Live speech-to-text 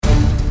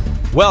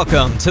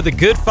Welcome to the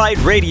Good Fight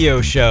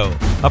Radio Show,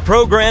 a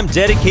program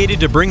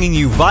dedicated to bringing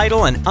you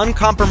vital and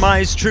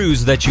uncompromised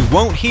truths that you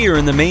won't hear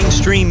in the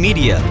mainstream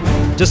media,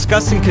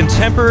 discussing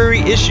contemporary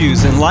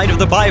issues in light of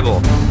the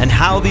Bible and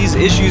how these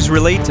issues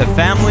relate to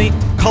family,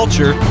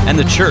 culture, and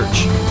the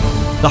church.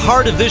 The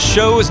heart of this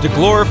show is to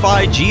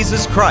glorify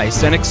Jesus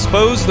Christ and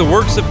expose the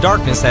works of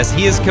darkness as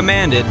He is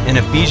commanded in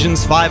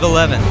Ephesians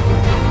 5:11.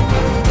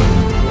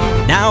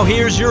 Now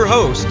here's your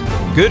host,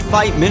 Good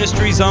Fight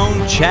Ministries'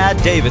 own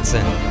Chad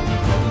Davidson.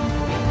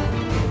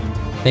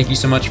 Thank you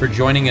so much for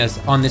joining us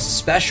on this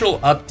special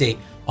update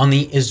on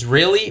the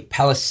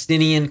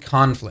Israeli-Palestinian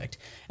conflict.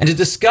 And to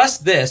discuss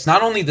this,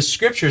 not only the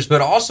scriptures,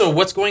 but also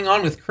what's going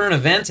on with current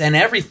events and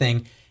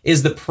everything,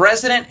 is the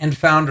president and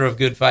founder of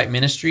Good Fight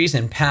Ministries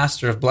and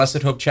pastor of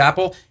Blessed Hope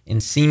Chapel in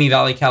Simi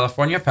Valley,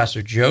 California,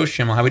 Pastor Joe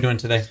Schimmel. How are we doing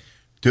today?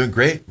 Doing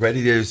great.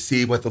 Ready to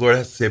see what the Lord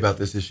has to say about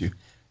this issue.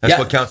 That's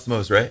what counts the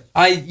most, right?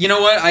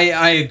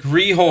 I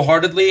agree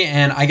wholeheartedly,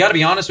 and I got to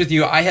be honest with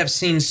you, I have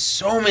seen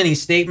so many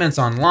statements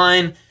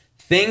online,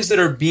 things that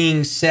are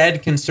being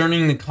said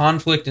concerning the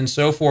conflict and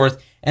so forth,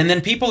 and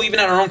then people even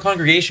at our own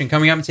congregation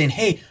coming up and saying,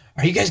 hey,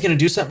 are you guys going to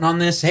do something on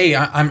this? Hey,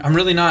 I'm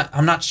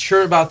not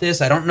sure about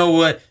this. I don't know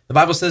what the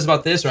Bible says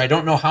about this, or I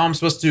don't know how I'm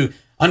supposed to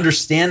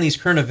understand these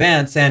current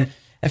events. And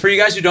for you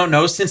guys who don't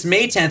know, since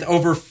May 10th,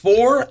 over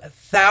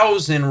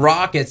 4,000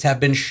 rockets have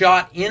been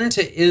shot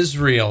into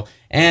Israel,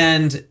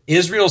 and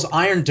Israel's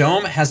Iron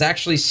Dome has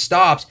actually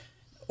stopped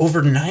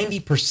over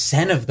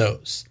 90% of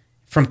those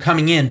from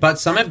coming in, but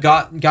some have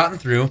gotten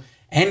through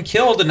and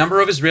killed a number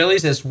of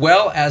Israelis as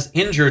well as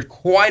injured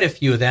quite a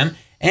few of them.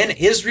 And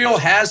Israel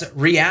has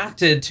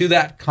reacted to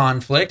that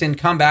conflict and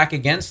come back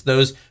against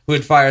those who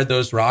had fired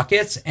those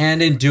rockets,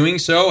 and in doing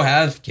so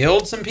have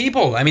killed some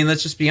people. I mean,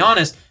 let's just be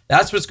honest.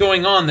 That's what's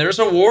going on. There's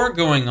a war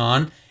going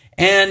on,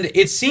 and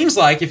it seems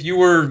like if you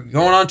were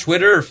going on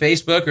Twitter or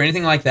Facebook or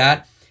anything like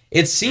that,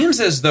 it seems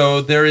as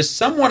though there is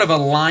somewhat of a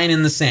line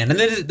in the sand.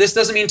 And this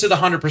doesn't mean to the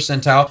 100th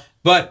percentile,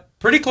 but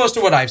pretty close to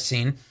what I've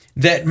seen,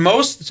 that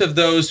most of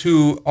those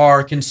who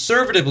are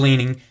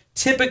conservative-leaning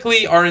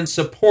typically are in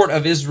support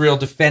of Israel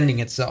defending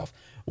itself,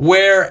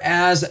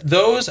 whereas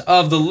those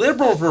of the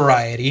liberal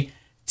variety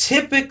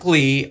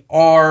typically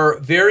are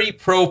very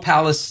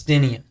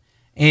pro-Palestinian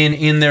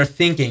in their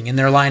thinking, in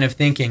their line of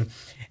thinking.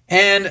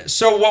 And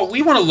so what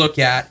we want to look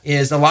at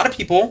is a lot of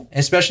people,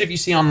 especially if you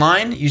see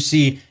online, you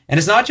see, and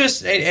it's not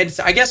just,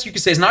 I guess you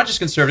could say it's not just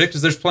conservative,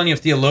 because there's plenty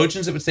of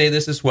theologians that would say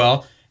this as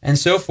well, and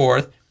so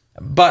forth.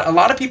 But a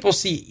lot of people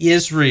see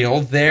Israel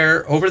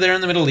over there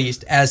in the Middle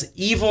East as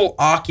evil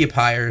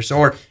occupiers,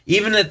 or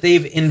even that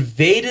they've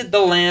invaded the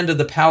land of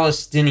the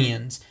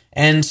Palestinians.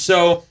 And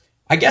so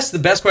I guess the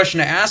best question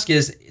to ask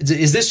is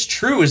this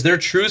true? Is there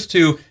truth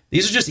to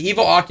these are just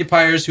evil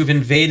occupiers who've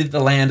invaded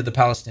the land of the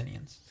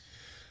Palestinians?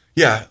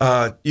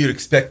 Yeah, you'd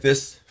expect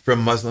this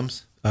from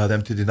Muslims,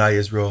 them to deny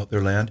Israel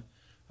their land.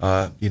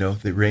 The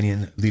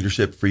Iranian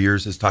leadership for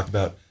years has talked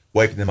about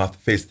wiping them off the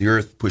face of the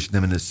earth, pushing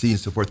them into the sea and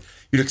so forth.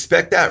 You'd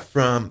expect that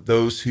from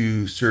those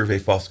who serve a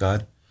false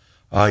god.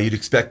 You'd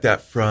expect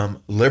that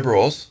from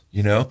liberals,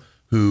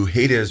 who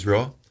hate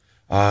Israel.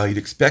 You'd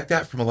expect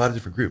that from a lot of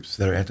different groups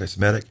that are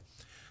anti-Semitic.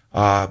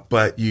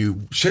 But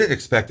you shouldn't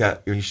expect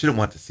that, or you shouldn't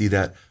want to see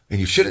that, and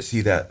you shouldn't see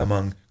that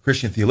among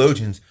Christian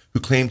theologians who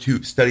claim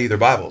to study their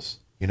Bibles,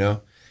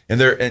 And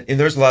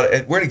there's a lot of,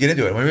 and we're going to get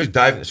into it. When we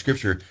dive into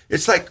Scripture,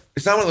 it's not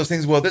one of those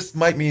things, well, this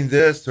might mean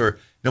this, or,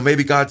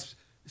 maybe God's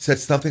said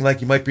something like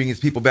He might bring His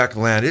people back to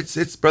the land.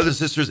 It's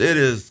brothers and sisters, it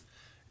is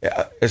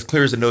as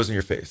clear as the nose in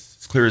your face.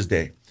 It's clear as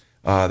day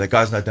that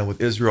God's not done with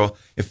Israel.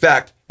 In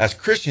fact, as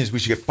Christians, we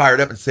should get fired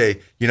up and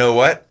say, you know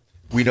what?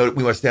 We want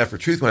to stand for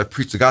truth. We want to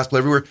preach the gospel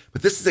everywhere.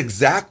 But this is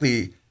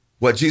exactly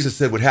what Jesus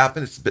said would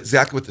happen. It's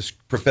exactly what the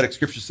prophetic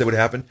scripture said would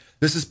happen.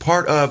 This is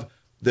part of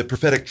the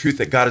prophetic truth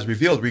that God has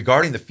revealed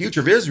regarding the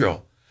future of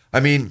Israel. I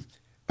mean,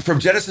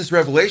 from Genesis to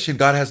Revelation,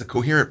 God has a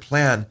coherent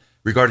plan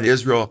regarding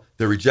Israel,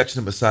 the rejection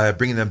of Messiah,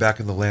 bringing them back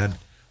in the land.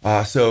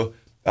 So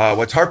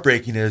what's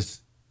heartbreaking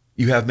is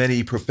you have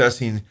many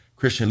professing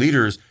Christian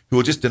leaders who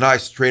will just deny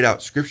straight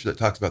out scripture that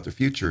talks about their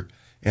future.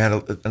 And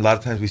a lot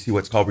of times we see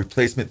what's called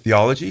replacement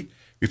theology.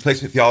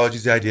 Replacement theology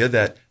is the idea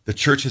that the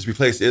church has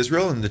replaced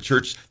Israel, and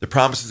the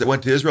promises that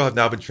went to Israel have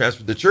now been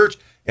transferred to the church.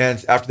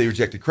 And after they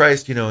rejected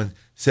Christ, in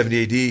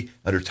 70 AD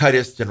under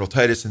General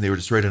Titus, and they were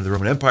destroyed under the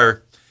Roman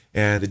Empire,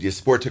 and the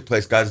diaspora took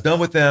place, God's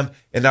done with them,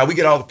 and now we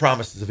get all the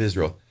promises of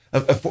Israel.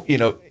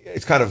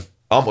 It's kind of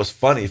almost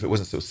funny if it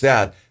wasn't so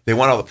sad. They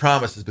want all the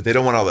promises, but they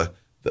don't want all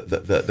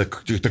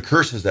the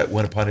curses that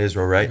went upon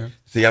Israel, right? Mm-hmm.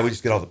 So we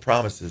just get all the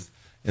promises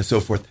and so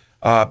forth.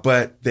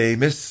 But they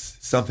miss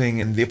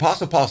something, and the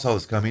Apostle Paul saw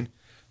this coming.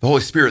 The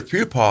Holy Spirit,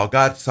 through Paul,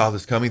 God saw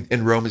this coming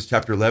in Romans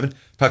chapter 11.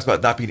 Talks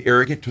about not being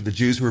arrogant to the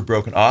Jews who were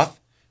broken off,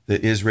 the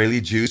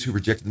Israeli Jews who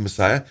rejected the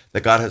Messiah,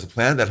 that God has a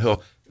plan that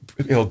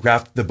he'll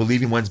graft the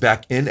believing ones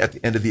back in at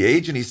the end of the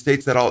age, and he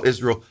states that all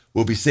Israel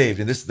will be saved.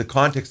 And this is the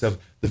context of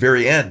the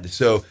very end.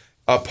 So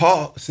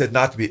Paul said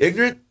not to be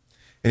ignorant,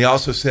 and he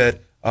also said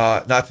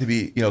not to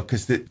be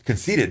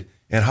conceited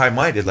and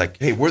high-minded, like,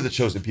 hey, we're the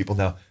chosen people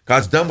now.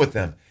 God's done with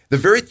them. The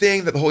very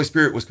thing that the Holy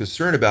Spirit was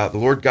concerned about, the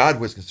Lord God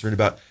was concerned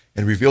about,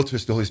 and revealed to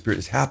us the Holy Spirit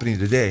is happening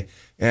today.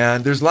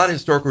 And there's a lot of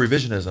historical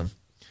revisionism.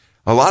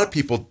 A lot of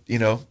people, they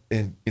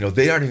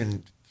aren't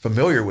even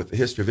familiar with the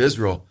history of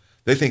Israel.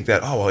 They think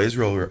that,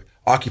 Israel were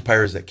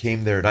occupiers that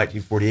came there in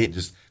 1948 and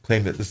just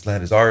claimed that this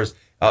land is ours,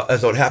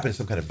 as though it happened in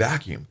some kind of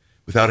vacuum,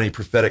 without any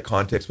prophetic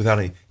context, without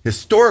any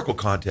historical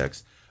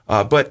context.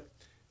 But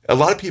a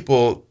lot of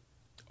people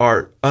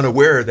are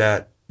unaware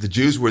that the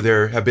Jews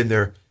have been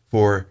there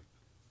for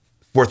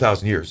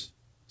 4,000 years,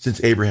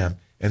 since Abraham.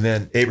 And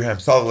then Abraham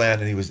saw the land,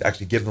 and he was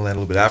actually given the land a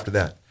little bit after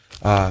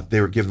that.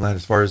 They were given the land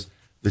as far as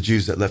the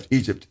Jews that left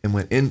Egypt and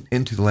went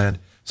into the land.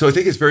 So I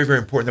think it's very, very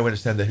important that we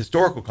understand the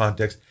historical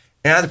context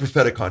and the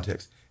prophetic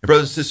context. And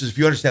brothers and sisters, if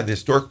you understand the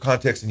historical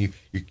context and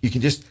you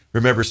can just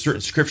remember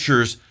certain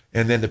scriptures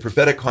and then the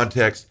prophetic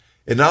context,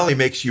 it not only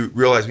makes you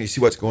realize when you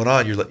see what's going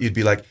on, you'd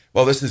be like,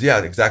 well, this is,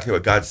 exactly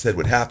what God said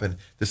would happen.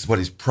 This is what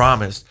he's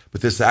promised.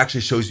 But this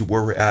actually shows you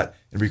where we're at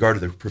in regard to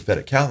the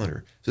prophetic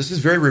calendar. So this is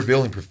very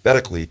revealing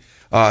prophetically.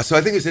 So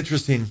I think it's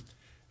interesting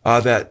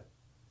that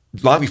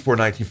long before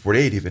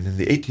 1948, even in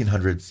the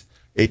 1800s,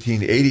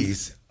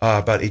 1880s,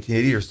 about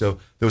 1880 or so,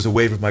 there was a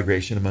wave of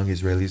migration among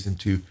Israelis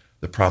into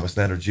the Promised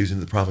Land, or Jews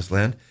into the Promised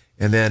Land.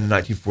 And then in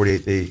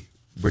 1948, they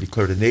were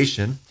declared a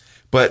nation.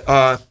 But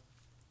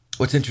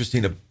what's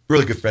interesting, a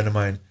really good friend of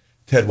mine,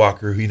 Ted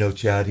Walker, who you know,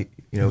 Chad,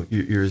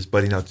 you're his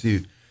buddy now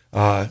too.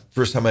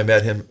 First time I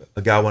met him,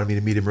 a guy wanted me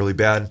to meet him really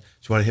bad.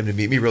 She wanted him to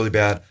meet me really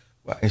bad.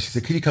 And she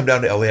said, could you come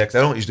down to LAX? I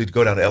don't usually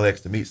go down to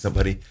LAX to meet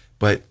somebody,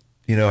 but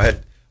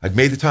I'd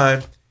made the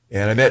time,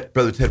 and I met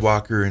Brother Ted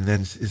Walker and then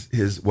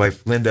his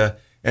wife, Linda.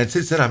 And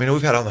since then,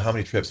 we've had I don't know how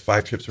many trips,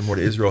 5 trips or more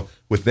to Israel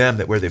with them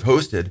where they've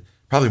hosted,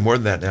 probably more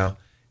than that now.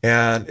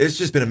 And it's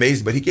just been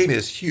amazing. But he gave me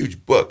this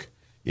huge book,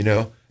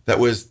 that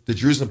was the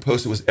Jerusalem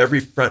Post. It was every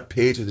front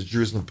page of the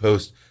Jerusalem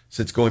Post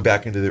since going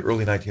back into the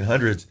early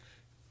 1900s.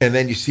 And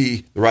then you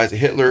see the rise of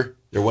Hitler.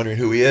 They're wondering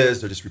who he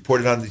is. They're just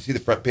reported on. You see the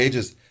front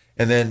pages.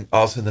 And then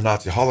all of a sudden the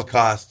Nazi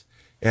Holocaust.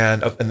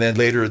 And then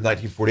later in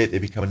 1948, they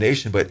become a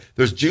nation. But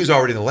there's Jews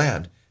already in the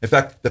land. In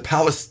fact, the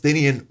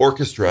Palestinian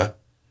Orchestra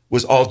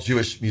was all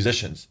Jewish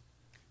musicians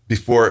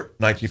before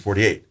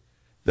 1948.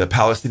 The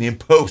Palestinian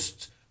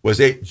Post was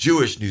a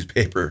Jewish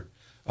newspaper.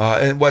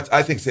 And what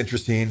I think is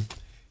interesting,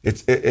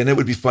 and it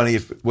would be funny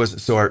if it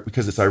wasn't so,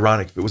 because it's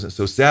ironic, if it wasn't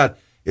so sad,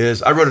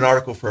 is I wrote an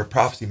article for a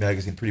prophecy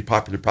magazine, pretty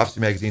popular prophecy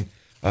magazine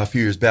a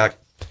few years back.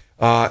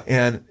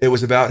 And it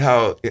was about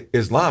how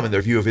Islam and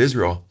their view of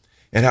Israel,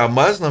 and how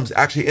Muslims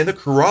actually in the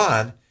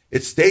Quran,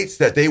 it states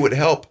that they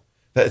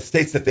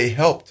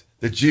helped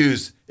the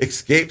Jews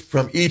escape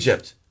from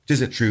Egypt, which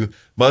isn't true.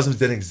 Muslims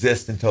didn't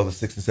exist until the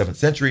 6th and 7th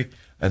century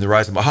and the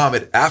rise of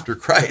Muhammad after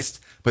Christ.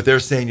 But they're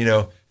saying,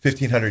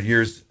 1,500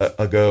 years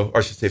ago, or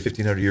I should say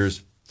 1,500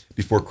 years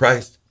before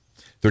Christ,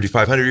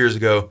 3,500 years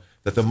ago,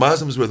 that the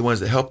Muslims were the ones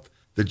that helped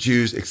the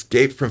Jews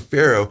escape from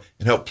Pharaoh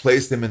and helped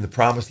place them in the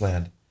Promised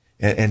Land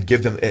and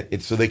give them,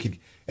 so they could.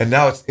 And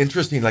now it's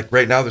interesting, like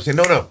right now they're saying,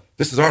 no,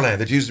 this is our land.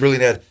 The Jews really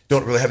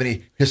don't really have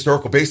any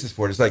historical basis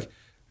for it. It's like,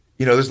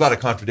 there's a lot of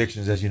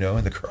contradictions, as you know,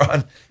 in the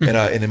Quran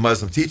and in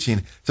Muslim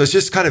teaching. So it's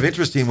just kind of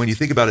interesting when you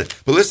think about it.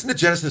 But listen to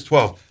Genesis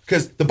 12,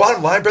 because the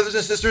bottom line, brothers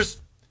and sisters,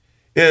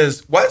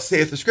 is what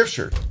saith the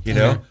Scripture?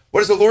 Mm-hmm.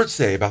 What does the Lord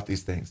say about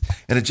these things?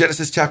 And in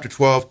Genesis chapter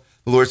 12,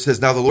 the Lord says,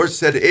 now the Lord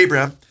said to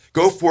Abraham,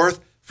 go forth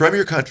from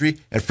your country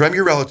and from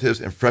your relatives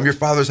and from your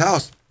father's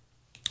house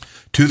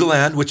to the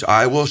land which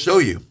I will show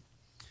you.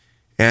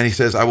 And he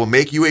says, I will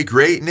make you a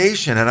great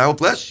nation, and I will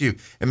bless you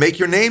and make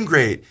your name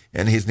great.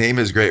 And his name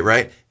is great,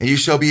 right? And you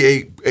shall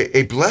be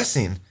a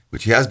blessing,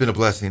 which he has been a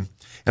blessing.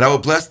 And I will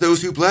bless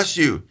those who bless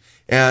you.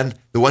 And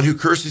the one who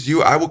curses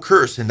you, I will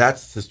curse. And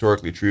that's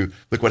historically true.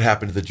 Look what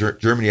happened to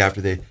Germany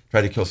after they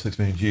tried to kill 6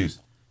 million Jews.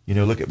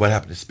 Look at what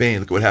happened to Spain.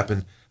 Look at what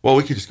happened. Well,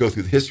 we could just go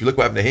through the history. Look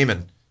what happened to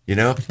Haman,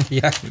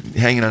 Yeah.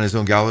 Hanging on his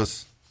own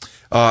gallows.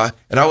 And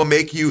I will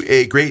make you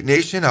a great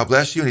nation. I'll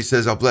bless you. And he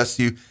says, I'll bless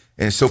you.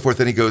 And so forth.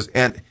 Then he goes,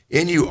 and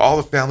in you all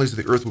the families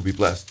of the earth will be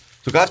blessed.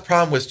 So God's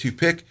problem was to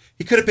pick.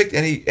 He could have picked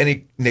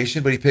any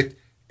nation, but he picked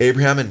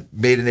Abraham and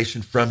made a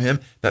nation from him,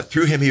 that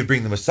through him he would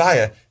bring the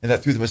Messiah, and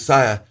that through the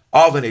Messiah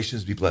all the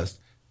nations would be blessed.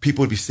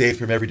 People would be saved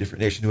from every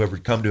different nation. Whoever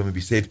would come to him would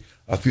be saved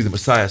through the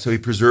Messiah. So he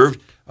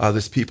preserved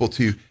this people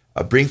to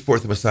bring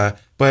forth the Messiah.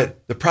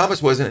 But the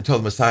promise wasn't until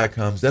the Messiah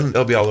comes, then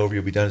they'll be all over,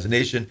 you'll be done as a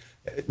nation.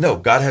 No,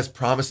 God has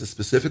promises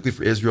specifically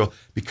for Israel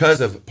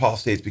because of, Paul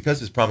states, because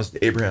of his promise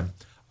to Abraham,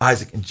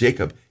 Isaac, and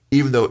Jacob.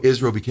 Even though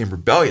Israel became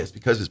rebellious,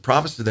 because his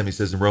promise to them, he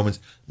says in Romans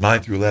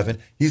 9 through 11,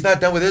 he's not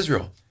done with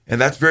Israel.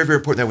 And that's very, very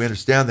important that we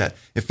understand that.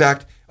 In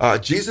fact,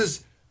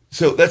 Jesus,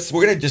 we're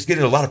going to just get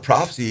into a lot of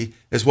prophecy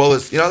as well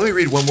as, let me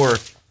read one more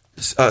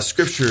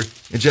scripture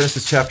in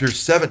Genesis chapter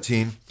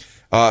 17.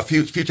 A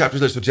few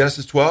chapters later. So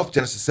Genesis 12,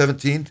 Genesis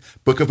 17,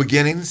 book of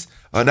beginnings.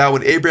 Now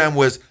when Abraham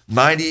was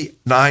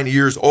 99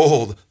 years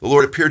old, the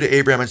Lord appeared to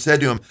Abraham and said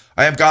to him,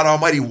 I am God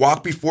Almighty,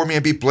 walk before me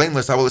and be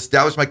blameless. I will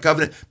establish my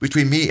covenant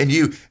between me and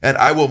you, and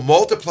I will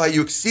multiply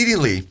you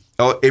exceedingly.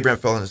 Abraham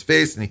fell on his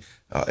face, and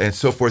and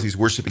so forth. He's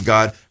worshiping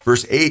God.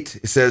 Verse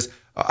 8, it says,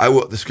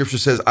 the scripture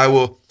says, I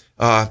will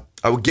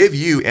give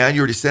you and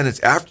your descendants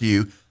after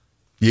you,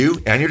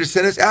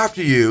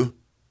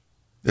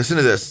 listen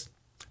to this,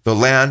 the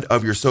land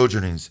of your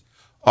sojournings,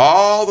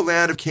 all the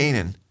land of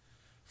Canaan,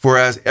 for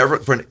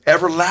an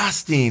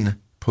everlasting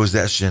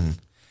possession,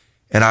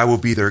 and I will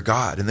be their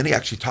God. And then he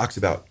actually talks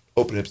about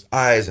opening up his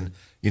eyes and,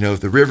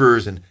 the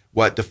rivers and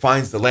what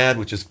defines the land,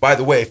 which is, by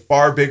the way,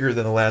 far bigger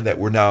than the land that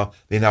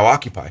they now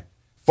occupy.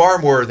 Far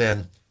more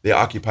than they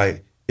occupy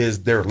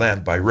is their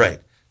land by right.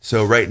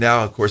 So right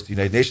now, of course, the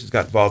United Nations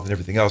got involved and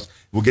everything else.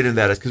 We'll get into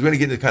that because we're going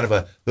to get into kind of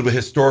a little bit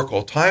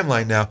historical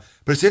timeline now.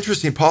 But it's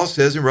interesting. Paul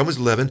says in Romans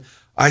 11,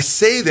 I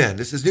say then,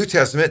 this is New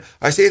Testament,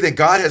 I say that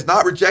God has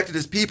not rejected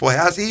his people,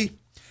 has he?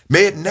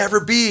 May it never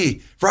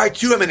be. For I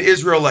too am an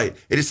Israelite,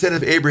 a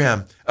descendant of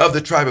Abraham, of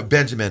the tribe of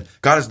Benjamin.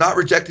 God has not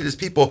rejected his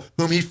people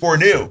whom he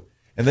foreknew.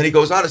 And then he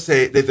goes on to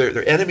say that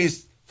they're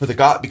enemies for the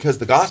God because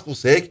the gospel's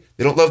sake.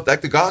 They don't love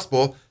like the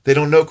gospel. They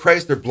don't know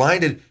Christ. They're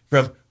blinded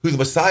from who the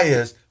Messiah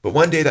is. But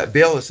one day that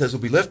veil, it says,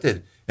 will be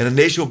lifted, and a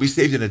nation will be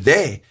saved in a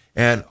day,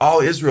 and all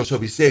Israel shall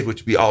be saved,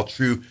 which will be all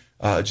true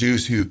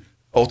Jews who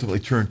ultimately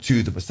turn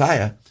to the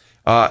Messiah.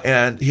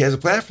 And he has a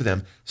plan for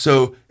them.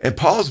 So, and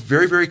Paul's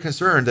very, very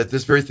concerned that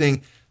this very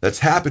thing that's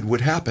happened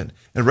would happen.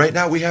 And right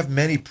now we have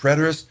many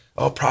preterists.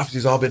 All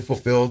prophecies all been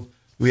fulfilled.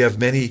 We have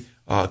many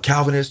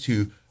Calvinists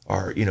who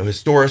are,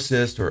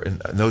 historicists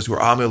and those who are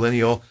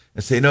amillennial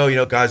and say,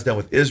 no, God's done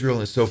with Israel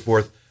and so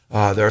forth.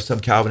 There are some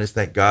Calvinists,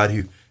 thank God,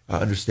 who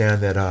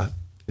understand that,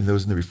 and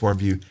those in the Reformed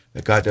view,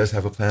 that God does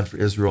have a plan for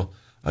Israel.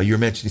 You were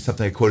mentioning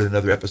something I quoted in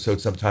another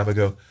episode some time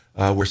ago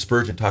where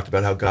Spurgeon talked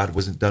about how God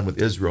wasn't done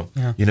with Israel,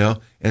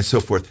 and so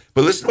forth.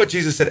 But listen to what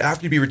Jesus said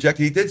after you'd be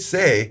rejected. He did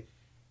say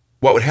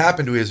what would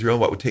happen to Israel,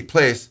 what would take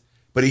place,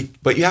 but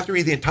you have to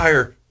read the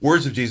entire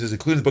words of Jesus,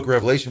 including the book of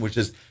Revelation, which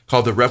is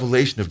called the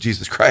revelation of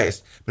Jesus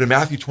Christ. But in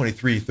Matthew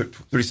 23,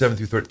 37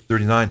 through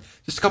 39,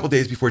 just a couple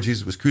days before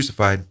Jesus was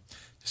crucified,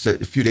 just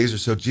a few days or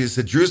so, Jesus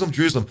said, Jerusalem,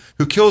 Jerusalem,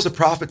 who kills the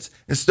prophets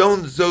and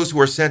stones those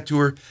who are sent to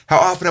her. How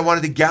often I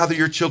wanted to gather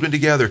your children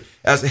together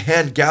as a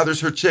hen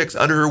gathers her chicks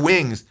under her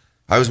wings.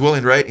 I was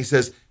willing, right? He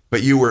says,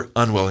 but you were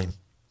unwilling.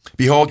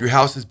 Behold, your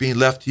house is being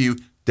left to you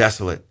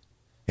desolate.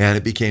 And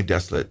it became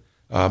desolate.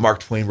 Mark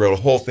Twain wrote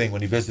a whole thing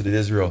when he visited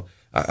Israel.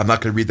 I'm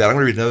not going to read that. I'm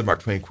going to read another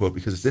Mark Twain quote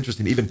because it's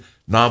interesting. Even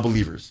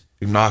non-believers,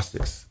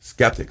 agnostics,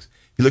 skeptics,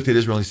 he looked at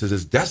Israel and he says,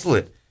 it's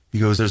desolate. He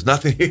goes, there's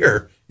nothing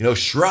here,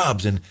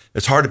 shrubs, and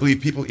it's hard to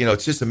believe people,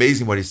 it's just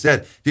amazing what he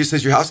said. He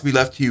says, your house will be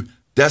left to you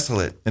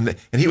desolate. And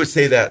he would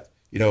say that,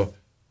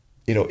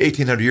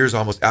 1,800 years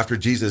almost after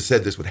Jesus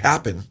said this would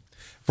happen.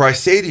 For I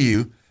say to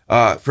you,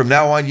 from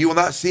now on, you will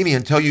not see me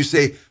until you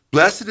say,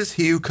 blessed is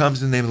he who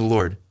comes in the name of the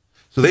Lord.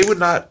 So they would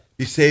not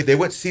be saved. They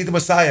wouldn't see the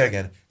Messiah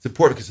again. It's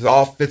important because it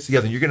all fits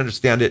together and you're going to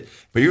understand it,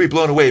 but you're going to be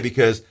blown away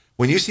because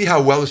when you see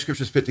how well the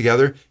scriptures fit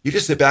together, you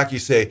just sit back and you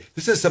say,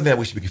 this is something that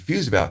we should be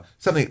confused about.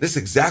 This is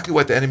exactly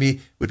what the enemy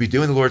would be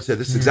doing, the Lord said.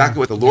 This is exactly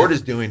what the Lord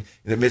is doing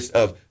in the midst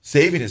of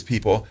saving his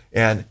people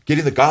and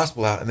getting the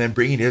gospel out and then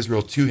bringing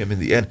Israel to him in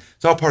the end.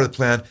 It's all part of the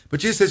plan. But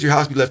Jesus says your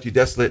house will be left to you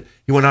desolate.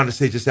 He went on to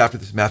say just after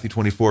this, Matthew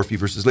 24, a few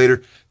verses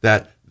later,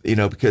 that,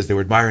 because they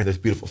were admiring those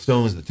beautiful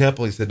stones in the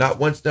temple, he said, not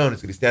one stone is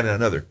going to be standing on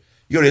another.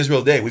 You go to Israel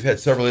today, we've had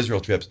several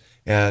Israel trips,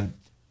 and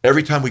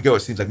every time we go,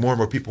 it seems like more and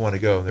more people want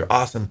to go. They're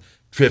awesome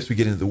trips. We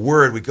get into the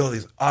Word. We go to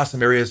these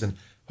awesome areas, and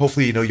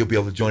hopefully, you'll be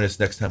able to join us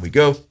next time we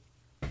go.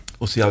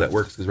 We'll see how that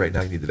works because right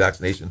now you need the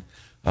vaccination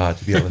to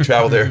be able to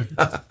travel there.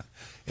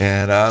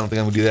 And I don't think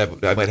I'm going to do that,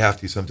 but I might have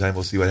to sometime.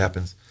 We'll see what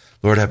happens.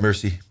 Lord have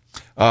mercy.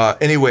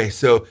 Anyway,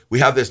 so we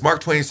have this.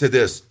 Mark Twain said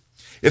this.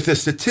 If the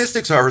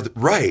statistics are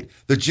right,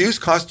 the Jews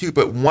constitute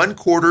but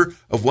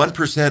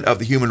 0.25% of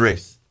the human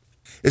race.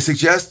 It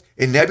suggests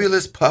a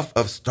nebulous puff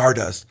of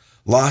stardust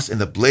lost in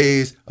the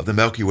blaze of the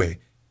Milky Way.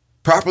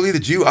 Properly, the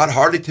Jew ought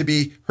hardly to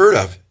be heard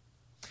of,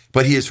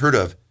 but he is heard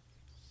of,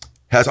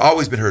 has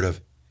always been heard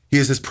of. He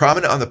is as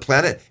prominent on the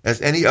planet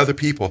as any other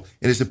people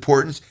in his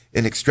importance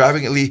and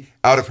extravagantly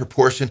out of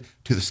proportion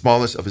to the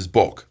smallness of his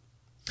bulk.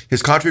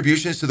 His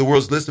contributions to the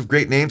world's list of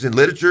great names in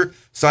literature,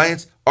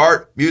 science,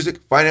 art,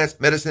 music, finance,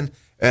 medicine,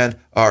 and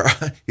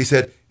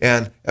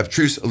and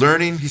abstruse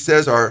learning, he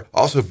says, are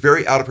also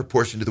very out of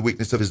proportion to the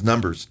weakness of his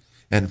numbers.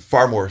 And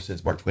far more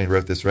since Mark Twain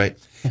wrote this, right?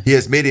 He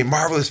has made a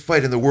marvelous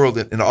fight in the world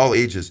in all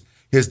ages.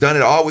 He has done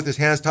it all with his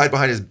hands tied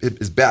behind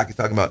his back. He's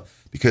talking about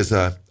because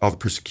all the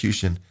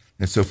persecution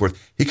and so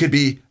forth. He could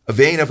be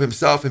vain of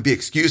himself and be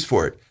excused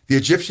for it. The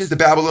Egyptians, the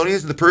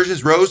Babylonians, and the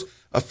Persians rose,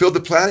 filled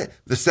the planet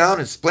with sound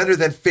and splendor,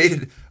 then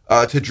faded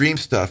to dream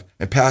stuff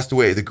and passed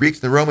away. The Greeks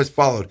and the Romans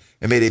followed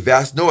and made a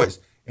vast noise,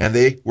 and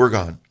they were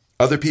gone.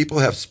 Other people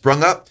have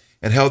sprung up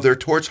and held their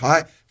torch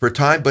high for a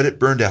time, but it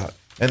burned out.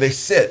 And they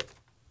sit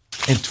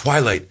in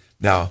twilight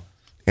now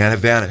and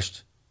have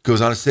vanished. Goes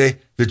on to say,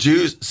 the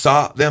Jews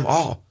saw them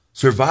all,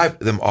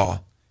 survived them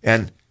all,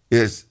 and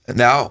is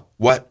now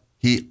what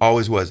he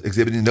always was,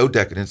 exhibiting no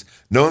decadence,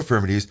 no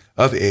infirmities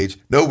of age,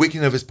 no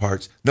weakening of his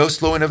parts, no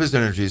slowing of his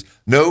energies,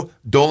 no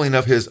dulling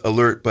of his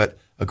alert but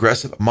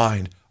aggressive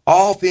mind,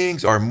 All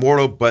things are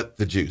mortal but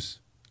the Jews.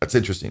 That's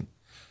interesting.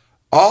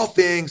 All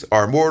things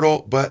are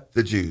mortal but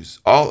the Jews.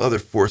 All other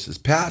forces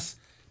pass,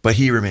 but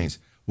he remains.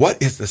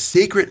 What is the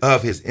secret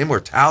of his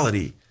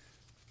immortality?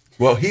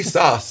 Well, he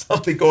saw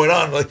something going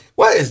on. Like,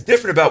 what is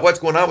different about what's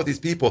going on with these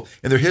people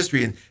and their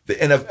history?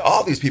 And of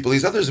all these people,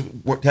 these others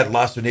had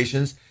lost their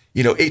nations,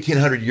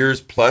 1,800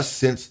 years plus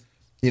since,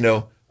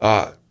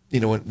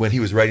 when he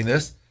was writing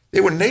this. They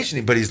weren't a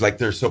nation, but he's like,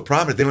 they're so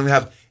prominent. They don't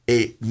have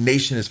a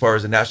nation as far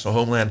as a national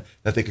homeland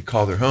that they could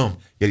call their home.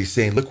 Yet he's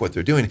saying, look what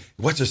they're doing.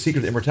 What's their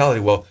secret of immortality?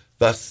 Well,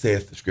 thus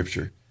saith the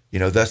scripture.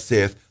 Thus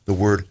saith the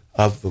word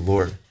of the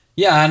Lord.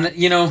 Yeah,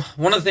 and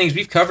one of the things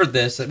we've covered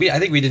this, I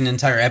think we did an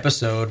entire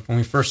episode when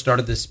we first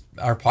started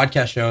our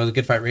podcast show, the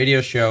Good Fight Radio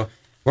Show,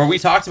 where we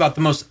talked about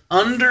the most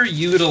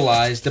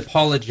underutilized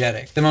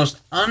apologetic, the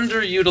most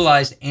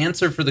underutilized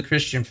answer for the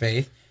Christian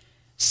faith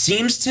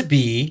seems to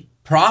be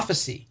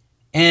prophecy.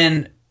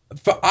 And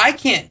I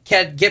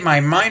can't get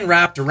my mind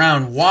wrapped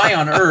around why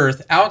on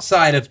earth,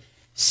 outside of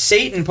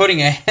Satan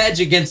putting a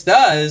hedge against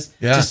us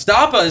to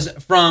stop us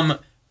from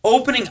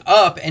opening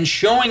up and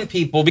showing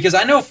people, because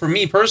I know for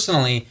me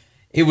personally,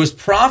 it was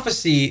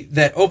prophecy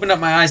that opened up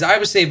my eyes. I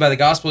was saved by the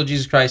gospel of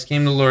Jesus Christ,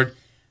 came to the Lord,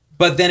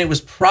 but then it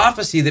was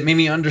prophecy that made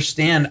me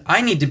understand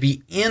I need to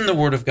be in the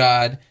Word of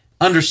God,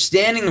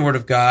 understanding the Word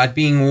of God,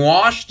 being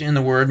washed in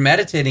the Word,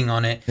 meditating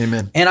on it.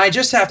 Amen. And I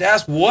just have to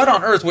ask, what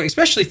on earth,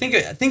 especially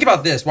think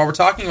about this, while we're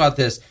talking about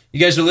this, you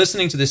guys are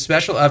listening to this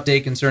special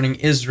update concerning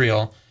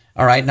Israel,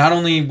 all right, not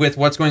only with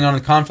what's going on in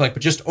the conflict,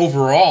 but just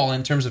overall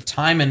in terms of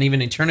time and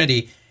even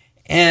eternity.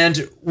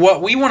 And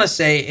what we want to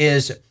say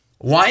is,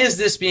 why is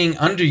this being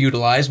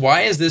underutilized?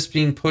 Why is this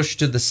being pushed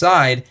to the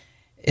side,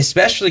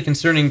 especially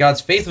concerning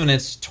God's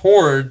faithfulness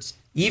towards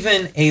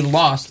even a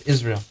lost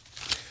Israel?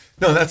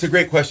 No, that's a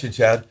great question,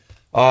 Chad.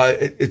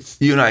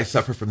 It's you and I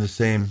suffer from the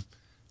same,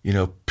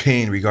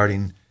 pain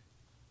regarding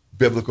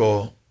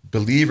biblical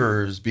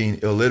believers being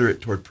illiterate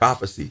toward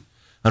prophecy.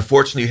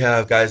 Unfortunately, you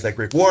have guys like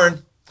Rick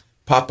Warren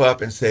pop up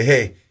and say,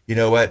 hey, you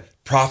know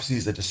what? Prophecy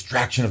is a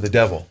distraction of the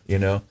devil,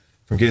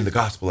 from getting the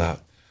gospel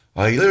out.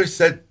 He literally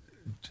said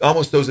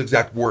almost those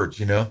exact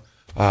words,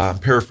 I'm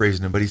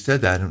paraphrasing him, but he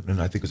said that,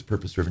 and I think it was a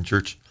purpose-driven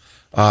church.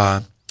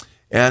 And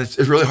it's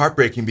really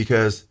heartbreaking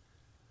because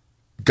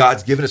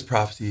God's given us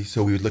prophecy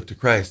so we would look to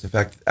Christ. In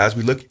fact, as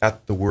we look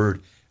at the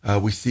Word,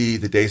 we see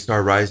the day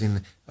star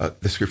rising.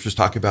 The scriptures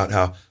talk about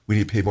how we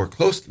need to pay more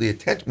close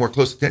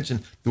attention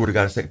to the Word of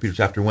God in 2 Peter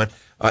chapter 1.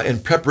 In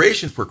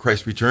preparation for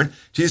Christ's return,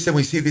 Jesus said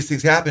when we see these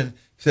things happen,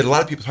 he said a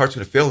lot of people's hearts are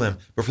going to fail them,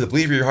 but for the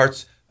believer, your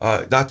hearts,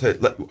 our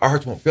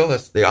hearts won't fail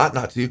us. They ought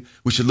not to.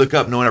 We should look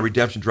up knowing our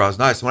redemption draws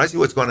nigh. So when I see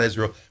what's going on in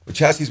Israel, when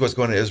Chad sees what's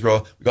going on in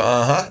Israel, we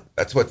go,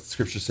 that's what the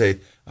scriptures say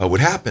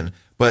would happen.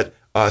 But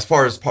as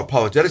far as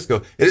apologetics go,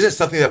 it isn't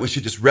something that we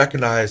should just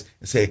recognize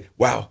and say,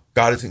 wow,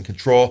 God is in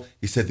control.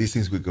 He said these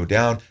things would go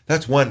down.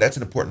 That's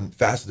an important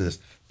facet of this.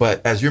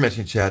 But as you're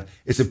mentioning, Chad,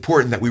 it's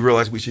important that we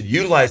realize we should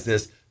utilize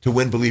this to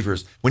win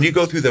believers. When you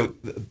go through the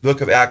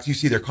book of Acts, you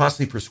see they're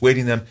constantly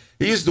persuading them.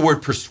 They use the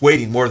word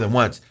persuading more than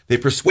once. They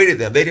persuaded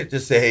them. They didn't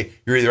just say, hey,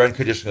 you're either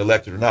unconditionally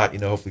elected or not.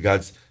 Hopefully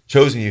God's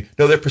chosen you.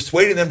 No, they're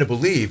persuading them to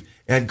believe.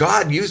 And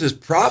God uses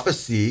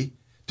prophecy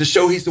to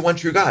show he's the one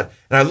true God.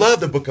 And I love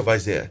the book of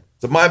Isaiah.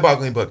 It's a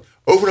mind-boggling book.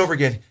 Over and over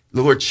again,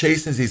 the Lord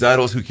chastens these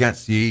idols who can't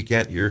see,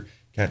 can't hear,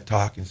 can't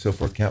talk, and so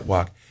forth, can't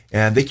walk.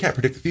 And they can't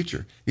predict the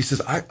future. He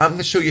says, I'm going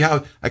to show you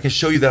how I can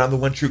show you that I'm the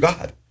one true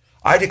God.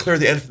 I declare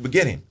the end from the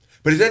beginning.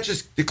 But he doesn't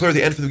just declare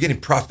the end from the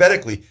beginning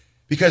prophetically,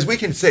 because we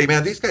can say,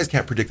 man, these guys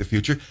can't predict the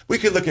future. We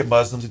could look at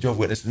Muslims and Jehovah's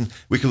Witnesses, and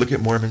we could look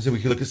at Mormons, and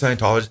we could look at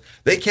Scientologists.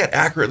 They can't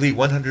accurately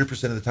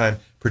 100% of the time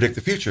predict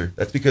the future.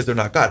 That's because they're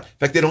not God. In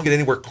fact, they don't get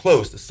anywhere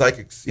close. The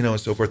psychics, and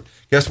so forth.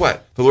 Guess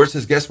what? The Lord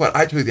says, guess what?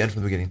 I tell you the end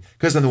from the beginning,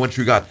 because I'm the one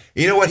true God.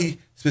 And you know what he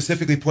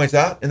specifically points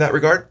out in that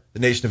regard? The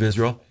nation of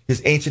Israel,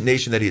 his ancient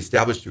nation that he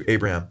established through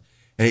Abraham.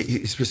 And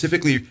he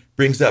specifically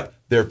brings up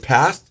their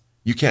past.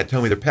 You can't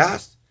tell me their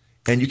past.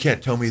 And you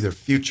can't tell me their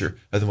future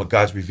other than what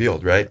God's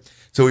revealed, right?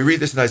 So we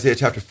read this in Isaiah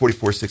chapter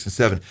 44, 6 and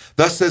 7.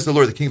 Thus says the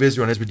Lord, the King of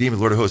Israel and his Redeemer,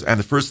 the Lord of hosts, I am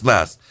the first and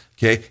last.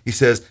 Okay? He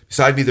says,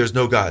 beside me there's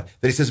no God.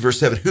 Then he says, verse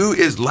 7, who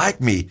is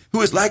like me? Who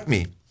is like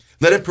me?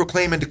 Let him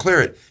proclaim and declare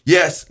it.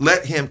 Yes,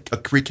 let him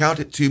recount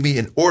it to me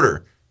in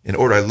order. In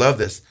order, I love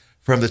this.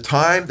 From the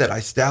time that I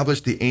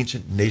established the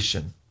ancient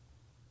nation.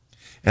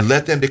 And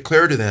let them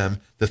declare to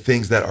them the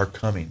things that are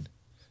coming.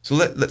 So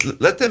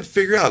let them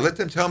figure out, let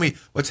them tell me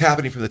what's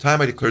happening from the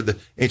time I declared the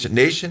ancient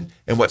nation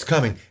and what's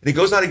coming. And he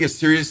goes on to give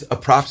series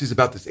of prophecies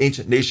about this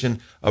ancient nation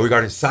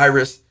regarding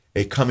Cyrus,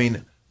 a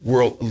coming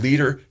world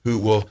leader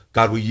who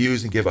God will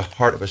use and give a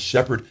heart of a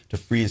shepherd to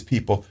free his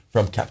people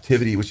from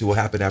captivity, which will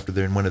happen after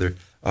they're in one of their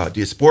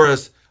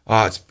diasporas.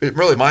 It's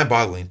really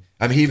mind-boggling.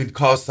 I mean, he even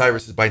calls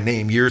Cyrus by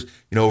name years,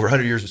 over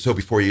 100 years or so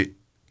before he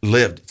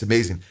lived. It's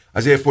amazing.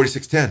 Isaiah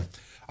 46:10.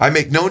 I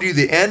make known to you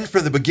the end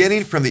from the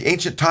beginning, from the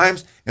ancient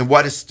times, and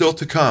what is still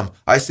to come.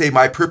 I say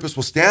my purpose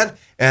will stand,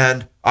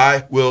 and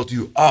I will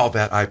do all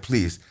that I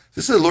please.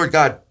 This is the Lord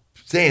God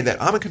saying that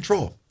I'm in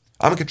control.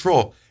 I'm in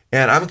control.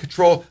 And I'm in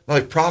control, not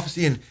like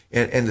prophecy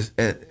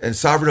and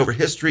sovereign over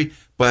history,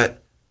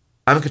 but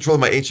I'm in control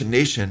of my ancient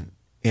nation,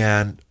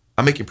 and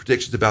I'm making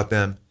predictions about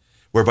them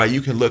whereby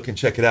you can look and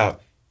check it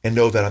out and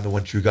know that I'm the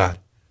one true God.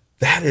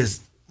 That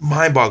is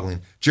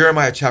mind-boggling.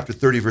 Jeremiah chapter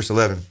 30, verse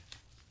 11.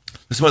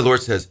 This is what the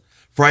Lord says.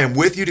 For I am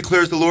with you,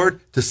 declares the Lord,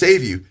 to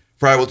save you.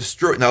 For I will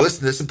destroy. Now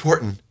listen, this is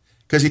important,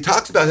 because he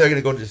talks about how they're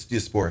going to go into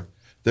diaspora.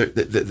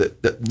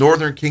 The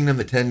northern kingdom,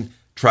 the 10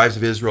 tribes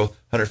of Israel,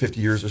 150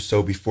 years or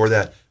so before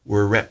that,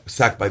 were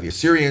sacked by the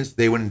Assyrians.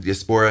 They went into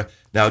diaspora.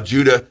 Now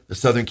Judah, the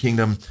southern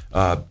kingdom,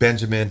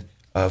 Benjamin,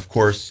 of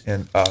course,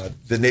 and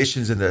the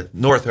nations in the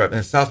north and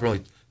the south were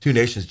only two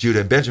nations,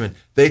 Judah and Benjamin.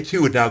 They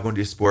too would now go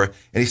into diaspora.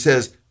 And he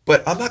says,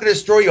 but I'm not going to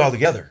destroy you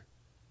altogether,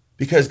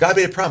 because God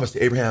made a promise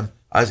to Abraham,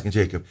 Isaac, and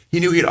Jacob. He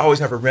knew he'd always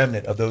have a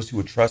remnant of those who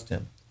would trust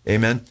him.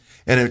 Amen.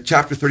 And in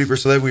chapter 30,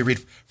 verse 11, we read,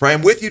 for I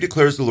am with you,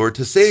 declares the Lord,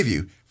 to save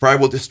you. For I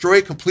will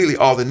destroy completely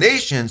all the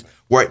nations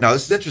where, now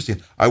this is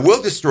interesting, I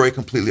will destroy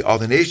completely all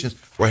the nations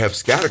where I have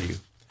scattered you.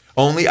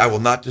 Only I will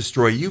not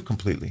destroy you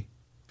completely.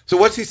 So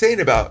what's he saying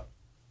about,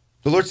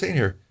 the Lord's saying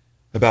here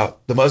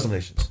about the Muslim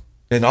nations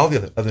and all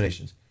the other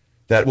nations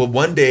that will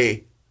one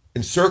day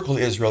encircle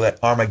Israel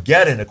at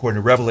Armageddon, according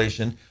to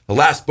Revelation, the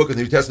last book of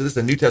the New Testament. This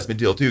is a New Testament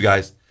deal too,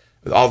 guys.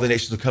 All the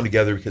nations will come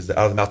together because out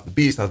of the mouth of the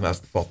beast, out of the mouth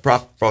of the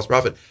false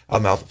prophet, out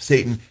of the mouth of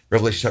Satan.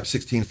 Revelation chapter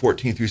 16,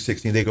 14 through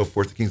 16, they go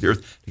forth the kings of the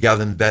earth to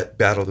gather in that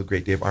battle, the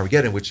great day of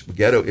Armageddon, which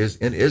Megiddo is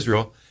in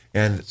Israel,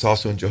 and it's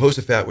also in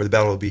Jehoshaphat where the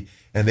battle will be.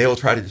 And they will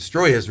try to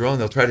destroy Israel, and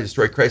they'll try to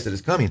destroy Christ that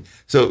is coming.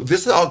 So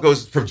this all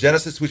goes from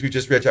Genesis, which we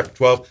just read, chapter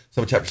 12,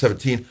 some of chapter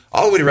 17,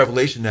 all the way to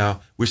Revelation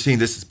now. We're seeing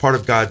this as part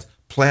of God's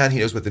plan. He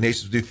knows what the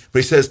nations will do. But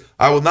he says,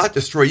 I will not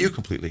destroy you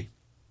completely.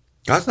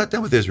 God's not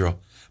done with Israel,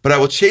 but I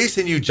will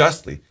chasten you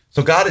justly.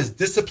 So God is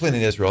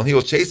disciplining Israel, and he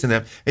will chasten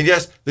them. And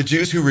yes, the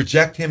Jews who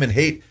reject him and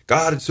hate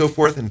God and so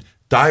forth and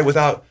die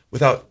without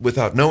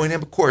knowing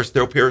him, of course,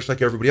 they'll perish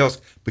like everybody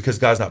else because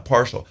God's not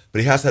partial.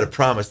 But he has had a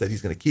promise that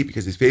he's going to keep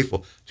because he's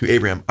faithful to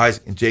Abraham,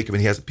 Isaac, and Jacob,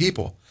 and he has a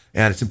people.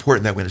 And it's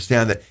important that we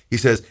understand that he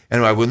says,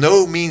 and I will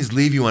no means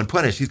leave you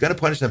unpunished. He's going to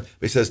punish them,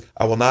 but he says,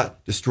 I will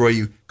not destroy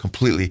you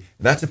completely.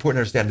 And that's important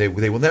to understand.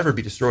 They will never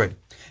be destroyed.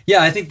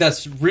 Yeah, I think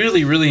that's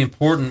really, really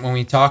important when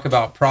we talk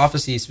about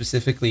prophecy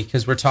specifically,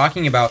 because we're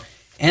talking about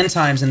end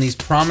times and these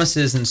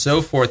promises and so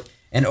forth.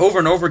 And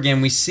over again,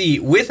 we see,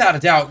 without a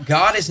doubt,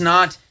 God is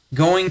not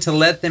going to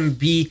let them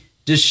be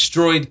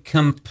destroyed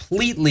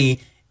completely.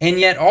 And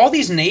yet all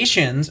these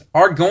nations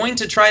are going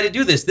to try to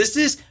do this. This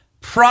is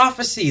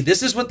prophecy.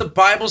 This is what the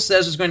Bible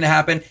says is going to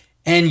happen.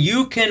 And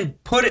you can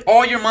put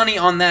all your money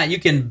on that. You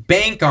can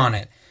bank on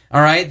it.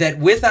 All right. That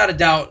without a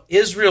doubt,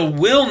 Israel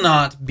will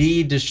not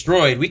be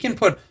destroyed. We can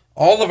put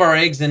all of our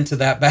eggs into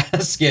that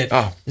basket,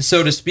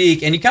 so to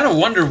speak. And you kind of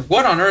wonder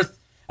what on earth.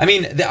 I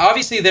mean,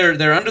 obviously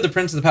they're under the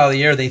prince of the power of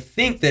the air. They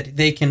think that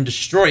they can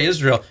destroy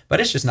Israel,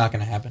 but it's just not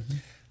going to happen.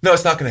 No,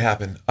 it's not going to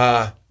happen.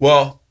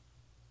 Well,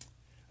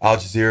 Al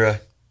Jazeera,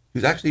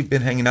 who's actually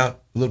been hanging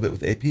out a little bit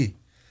with AP,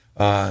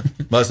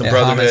 Muslim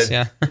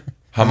Brotherhood,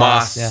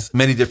 Hamas,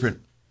 many different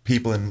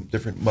people in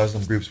different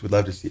Muslim groups would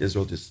love to see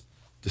Israel just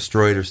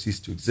destroyed or cease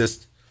to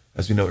exist.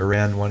 As we know,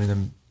 Iran wanting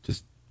them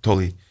just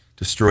totally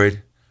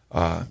destroyed,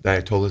 the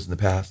Ayatollahs in the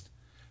past.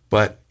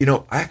 But,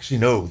 I actually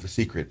know the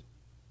secret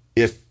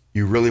if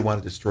you really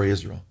want to destroy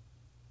Israel.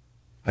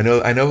 I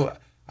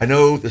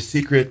know the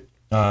secret.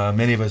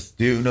 Many of us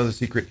do know the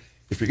secret.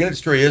 If you're going to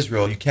destroy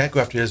Israel, you can't go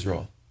after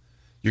Israel.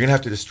 You're going to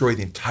have to destroy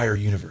the entire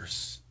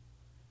universe.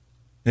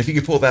 And if you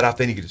can pull that off,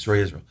 then you can destroy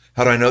Israel.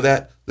 How do I know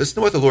that? Listen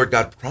to what the Lord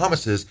God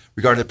promises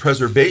regarding the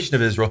preservation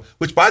of Israel,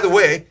 which, by the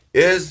way,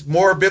 is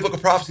more biblical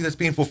prophecy that's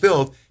being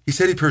fulfilled. He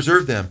said he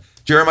preserved them.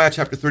 Jeremiah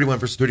chapter 31,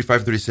 verses 35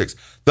 and 36.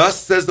 Thus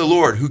says the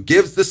Lord, who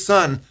gives the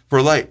sun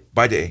for light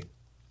by day,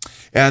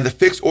 and the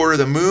fixed order of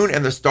the moon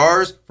and the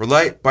stars for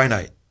light by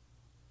night.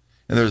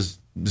 And there's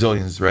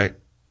zillions, right,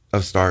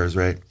 of stars,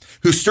 right?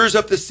 Who stirs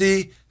up the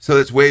sea so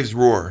that its waves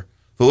roar.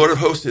 The Lord of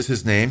hosts is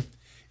his name.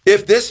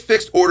 If this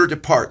fixed order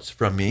departs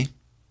from me,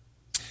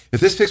 if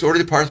this fixed order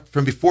departs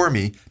from before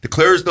me,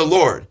 declares the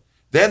Lord,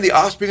 then the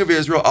offspring of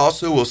Israel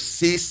also will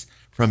cease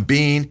from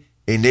being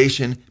a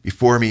nation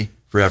before me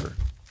forever.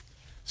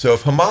 So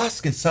if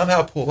Hamas can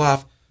somehow pull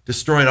off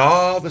destroying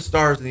all the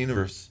stars in the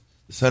universe,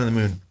 the sun and the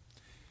moon,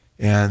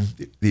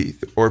 and the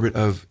orbit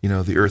of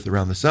the earth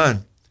around the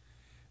sun,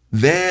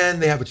 then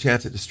they have a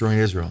chance at destroying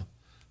Israel.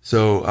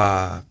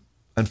 So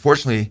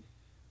unfortunately,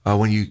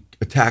 when you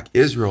attack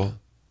Israel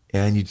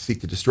and you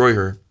seek to destroy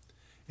her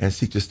and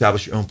seek to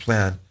establish your own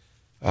plan,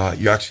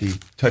 you're actually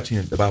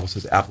touching, the Bible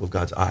says, the apple of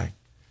God's eye.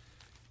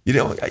 You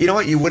know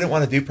what you wouldn't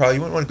want to do probably?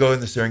 You wouldn't want to go in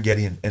the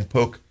Serengeti and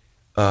poke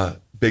a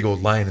big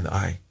old lion in the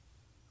eye.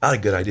 Not a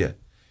good idea. You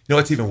know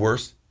what's even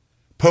worse?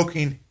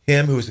 Poking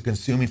him who is a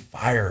consuming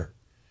fire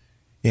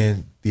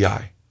in the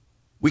eye.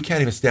 We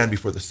can't even stand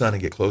before the sun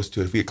and get close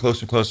to it. If we get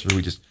closer and closer,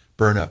 we just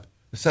burn up.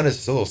 The sun is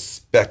just a little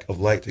speck of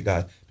light to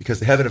God because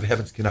the heaven of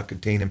heavens cannot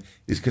contain him.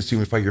 He's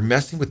consuming fire. You're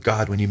messing with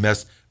God when you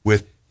mess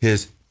with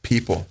his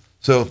people.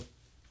 So,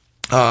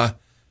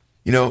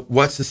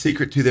 what's the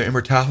secret to their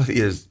immortality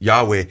is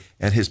Yahweh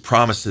and his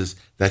promises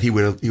that he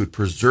would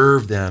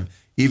preserve them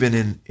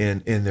even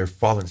in their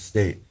fallen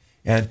state.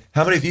 And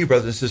how many of you,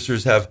 brothers and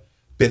sisters, have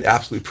been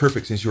absolutely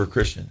perfect since you were a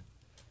Christian?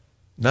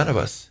 None of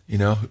us.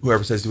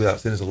 Whoever says without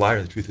sin is a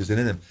liar, the truth isn't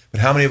in them.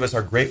 But how many of us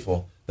are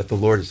grateful that the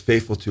Lord is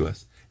faithful to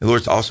us? And the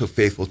Lord is also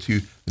faithful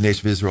to the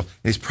nation of Israel,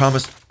 and he's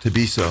promised to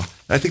be so.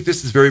 And I think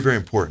this is very, very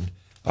important.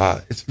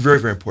 It's very,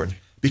 very important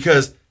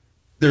because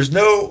there's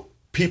no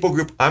people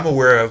group I'm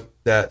aware of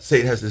that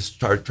Satan has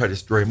tried to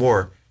destroy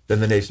more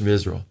than the nation of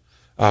Israel.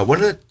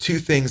 One of the two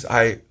things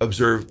I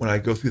observe when I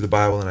go through the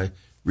Bible and I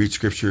read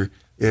Scripture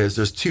is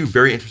there's two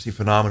very interesting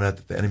phenomena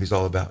that the enemy's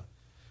all about.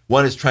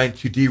 One is trying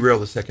to derail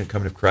the second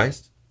coming of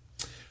Christ,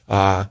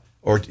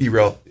 or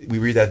derail. We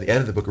read that at the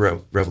end of the book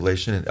of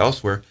Revelation and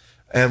elsewhere.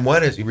 And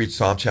one is you read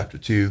Psalm chapter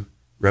 2,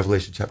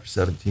 Revelation chapter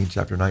 17,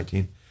 chapter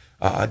 19,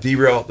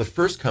 derail the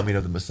first coming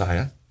of the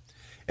Messiah.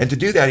 And to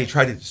do that, he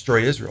tried to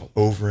destroy Israel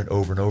over and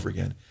over and over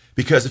again.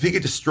 Because if he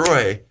could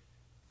destroy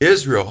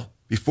Israel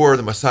before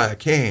the Messiah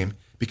came,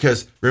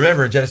 because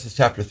remember in Genesis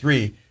chapter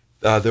 3,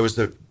 there was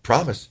the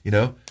promise,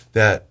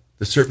 that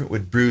the serpent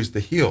would bruise the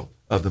heel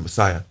of the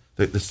Messiah,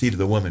 the seed of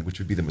the woman, which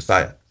would be the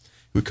Messiah,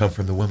 who would come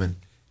from the woman.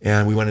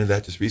 And we went into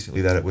that just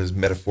recently, that it was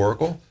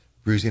metaphorical.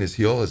 Bruising his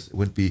heel it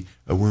wouldn't be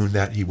a wound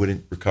that he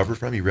wouldn't recover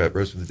from. He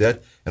rose from the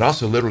dead. And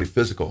also literally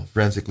physical.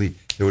 Forensically,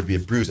 there would be a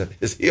bruise on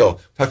his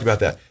heel. Talked about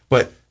that.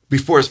 But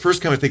before his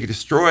first coming, they could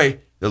destroy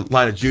the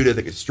line of Judah.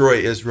 They could destroy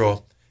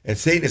Israel. And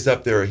Satan is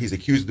up there. He's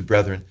accused of the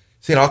brethren,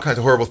 saying all kinds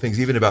of horrible things,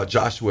 even about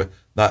Joshua,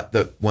 not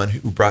the one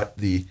who brought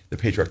the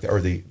patriarch,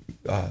 or the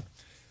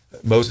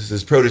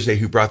Moses' protege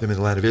who brought them in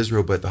the land of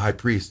Israel, but the high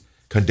priest,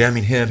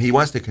 condemning him. He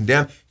wants to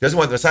condemn. He doesn't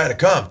want the Messiah to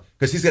come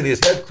because he's going to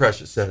get his head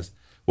crushed, it says.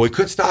 Well, he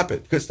couldn't stop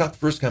it. He couldn't stop the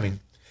first coming.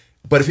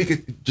 But if he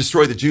could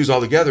destroy the Jews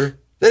altogether,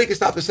 then he could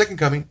stop the second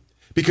coming.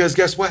 Because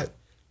guess what?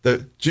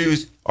 The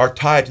Jews are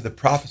tied to the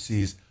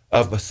prophecies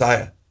of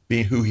Messiah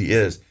being who he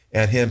is,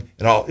 and him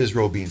and all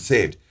Israel being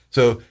saved.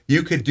 So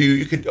you could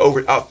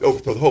overthrow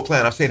the whole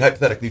plan. I'm saying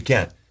hypothetically you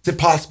can't. It's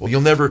impossible.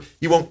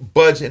 You won't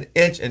budge an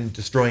inch in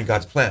destroying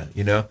God's plan,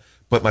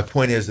 But my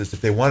point is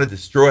if they want to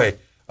destroy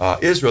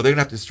Israel, they're going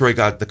to have to destroy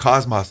God, the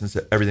cosmos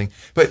and everything.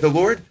 But the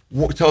Lord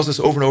tells us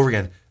over and over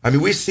again.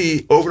 We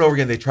see over and over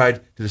again they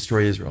tried to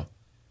destroy Israel.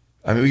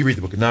 We can read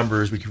the book of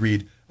Numbers. We can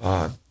read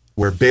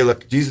where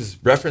Balak, Jesus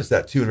referenced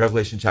that too in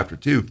Revelation chapter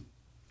 2.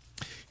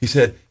 He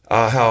said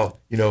how,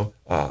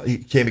 he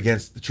came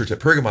against the church at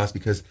Pergamos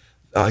because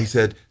he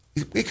said,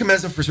 he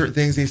commends them for certain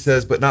things, he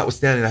says, but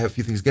notwithstanding, I have a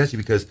few things against you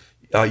because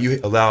you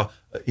allow,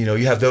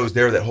 you have those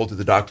there that hold to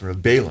the doctrine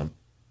of Balaam,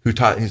 who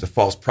taught he's a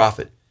false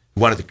prophet,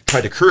 who wanted to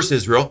try to curse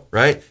Israel,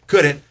 right?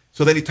 Couldn't.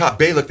 So then he taught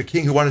Balak, the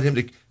king who wanted him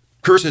to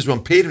curse Israel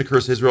and paid him to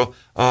curse Israel.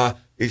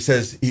 He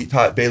says he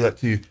taught Balak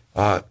to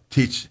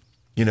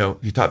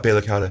he taught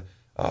Balak how to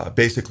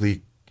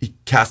basically he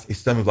cast a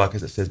stumbling block,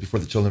 as it says, before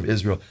the children of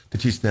Israel to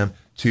teach them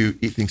to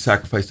eat things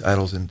sacrificed to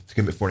idols and to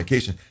commit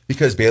fornication.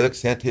 Because Balak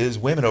sent his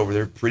women over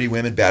there, pretty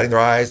women, batting their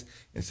eyes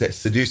and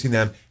seducing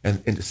them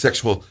and into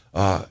sexual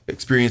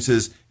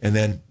experiences and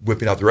then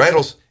whipping out their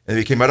idols, and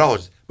they became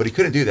idolaters. But he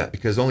couldn't do that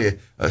because only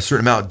a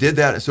certain amount did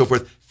that and so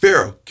forth.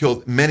 Pharaoh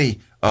killed many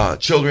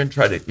children,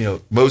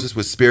 Moses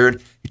was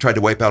spared. He tried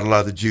to wipe out a lot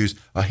of the Jews.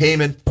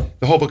 Haman,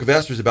 the whole book of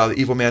Esther is about an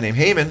evil man named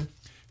Haman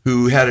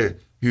who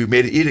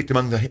made an edict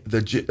among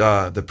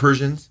the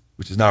Persians,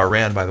 which is now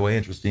Iran, by the way,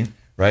 interesting,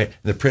 right? And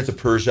the prince of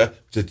Persia,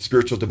 which is a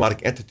spiritual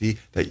demonic entity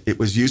that it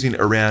was using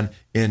Iran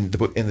in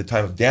the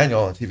time of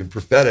Daniel. It's even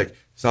prophetic.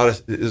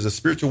 There's a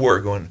spiritual war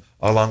going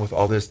along with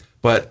all this.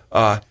 But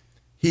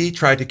he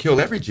tried to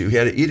kill every Jew. He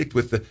had an edict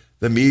with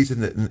the Medes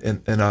and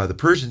the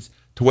Persians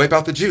to wipe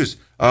out the Jews.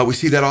 We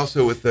see that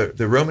also with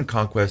the Roman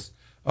conquest.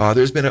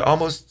 There's been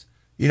almost,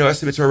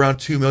 estimates are around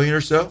 2 million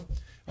or so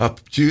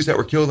Jews that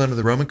were killed under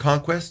the Roman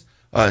conquest.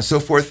 And so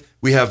forth.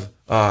 We have,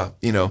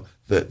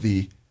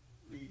 the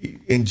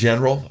in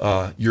general,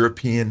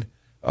 European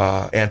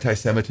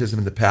anti-Semitism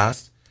in the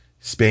past,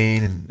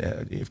 Spain and,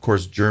 of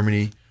course,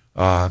 Germany.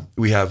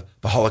 We have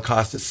the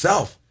Holocaust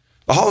itself.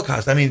 The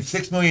Holocaust,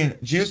 6 million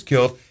Jews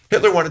killed.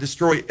 Hitler wanted to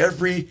destroy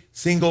every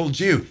single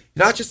Jew,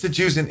 not just the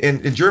Jews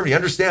in Germany.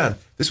 Understand,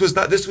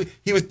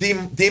 he was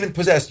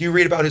demon-possessed. You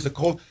read about his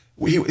occult,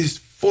 he was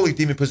fully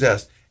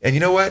demon-possessed. And you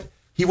know what?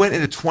 He went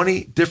into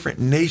 20 different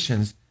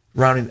nations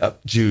rounding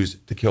up Jews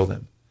to kill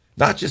them.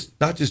 Not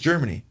just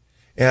Germany.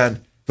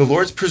 And the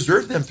Lord's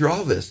preserved them through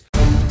all of this.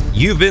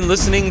 You've been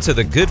listening to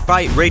the Good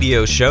Fight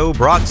Radio Show,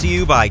 brought to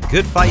you by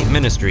Good Fight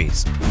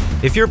Ministries.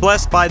 If you're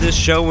blessed by this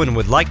show and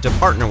would like to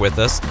partner with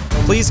us,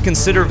 please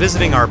consider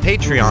visiting our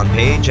Patreon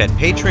page at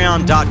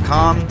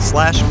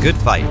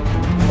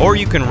patreon.com/goodfight. Or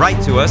you can write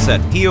to us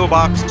at P.O.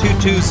 Box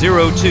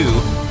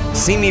 2202,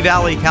 Simi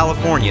Valley,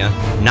 California,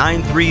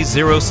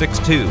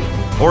 93062.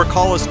 Or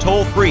call us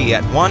toll-free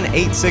at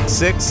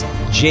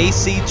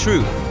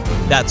 1-866-JC-TRUTH.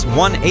 That's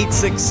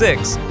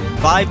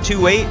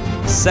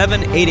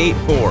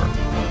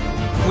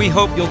 1-866-528-7884. We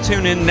hope you'll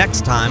tune in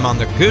next time on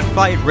the Good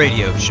Fight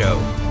Radio Show.